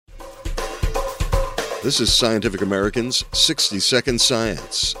This is Scientific American's 60-Second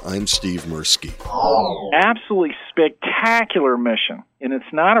Science. I'm Steve Mirsky. Absolutely spectacular mission. And it's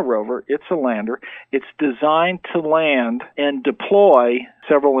not a rover, it's a lander. It's designed to land and deploy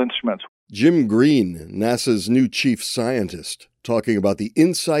several instruments. Jim Green, NASA's new chief scientist, talking about the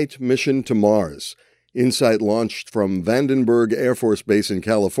InSight mission to Mars. InSight launched from Vandenberg Air Force Base in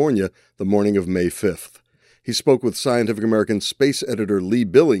California the morning of May 5th. He spoke with Scientific American space editor Lee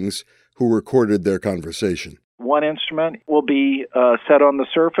Billings, who recorded their conversation. One instrument will be set on the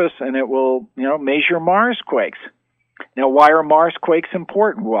surface, and it will, measure Mars quakes. Now, why are Mars quakes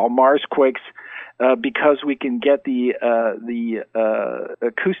important? Well, Mars quakes because we can get the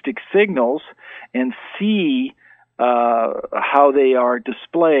acoustic signals and see how they are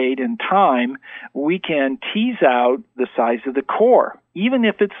displayed in time. We can tease out the size of the core, even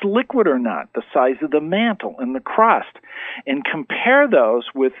if it's liquid or not, the size of the mantle and the crust, and compare those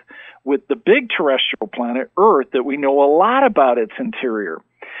with the big terrestrial planet, Earth, that we know a lot about its interior.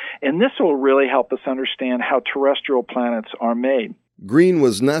 And this will really help us understand how terrestrial planets are made. Green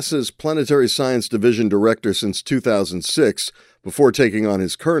was NASA's Planetary Science Division director since 2006, before taking on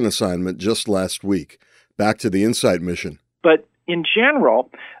his current assignment just last week. Back to the InSight mission. But in general,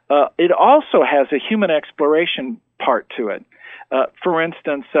 it also has a human exploration part to it. For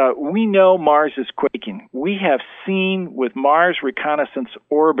instance, we know Mars is quaking. We have seen with Mars Reconnaissance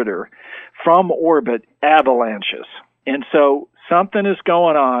Orbiter from orbit avalanches. And so something is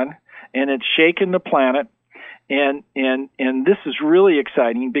going on, and it's shaking the planet. And this is really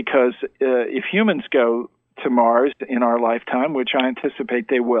exciting because if humans go to Mars in our lifetime, which I anticipate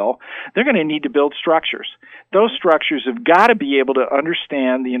they will, they're going to need to build structures. Those structures have got to be able to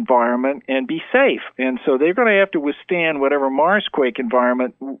understand the environment and be safe. And so they're going to have to withstand whatever Marsquake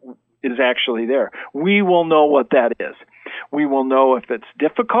environment is actually there. We will know what that is. We will know if it's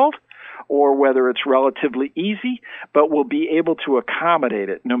difficult or whether it's relatively easy, but we'll be able to accommodate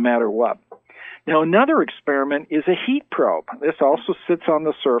it no matter what. Now, another experiment is a heat probe. This also sits on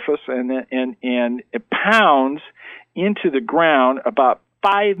the surface and it pounds into the ground about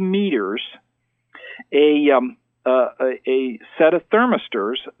 5 meters a set of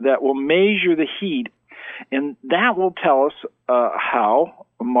thermistors that will measure the heat, and that will tell us how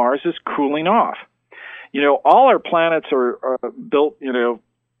Mars is cooling off. All our planets are built,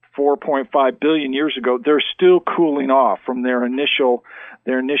 4.5 billion years ago. They're still cooling off from their initial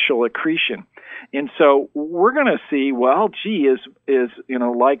accretion. And so we're going to see, well, is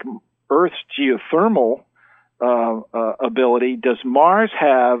like Earth's geothermal ability, does Mars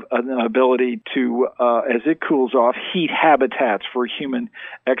have an ability to, as it cools off, heat habitats for human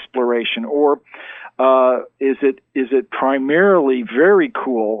exploration? Or is it primarily very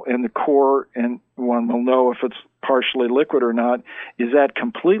cool in the core, and one will know if it's partially liquid or not? Is that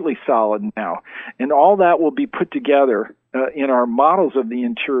completely solid now? And all that will be put together in our models of the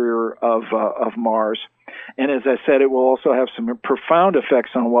interior of Mars. And as I said, it will also have some profound effects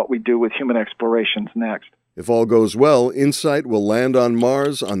on what we do with human explorations next. If all goes well, InSight will land on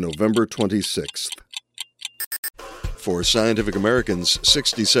Mars on November 26th. For Scientific American's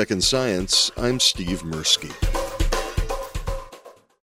 60-Second Science, I'm Steve Mirsky.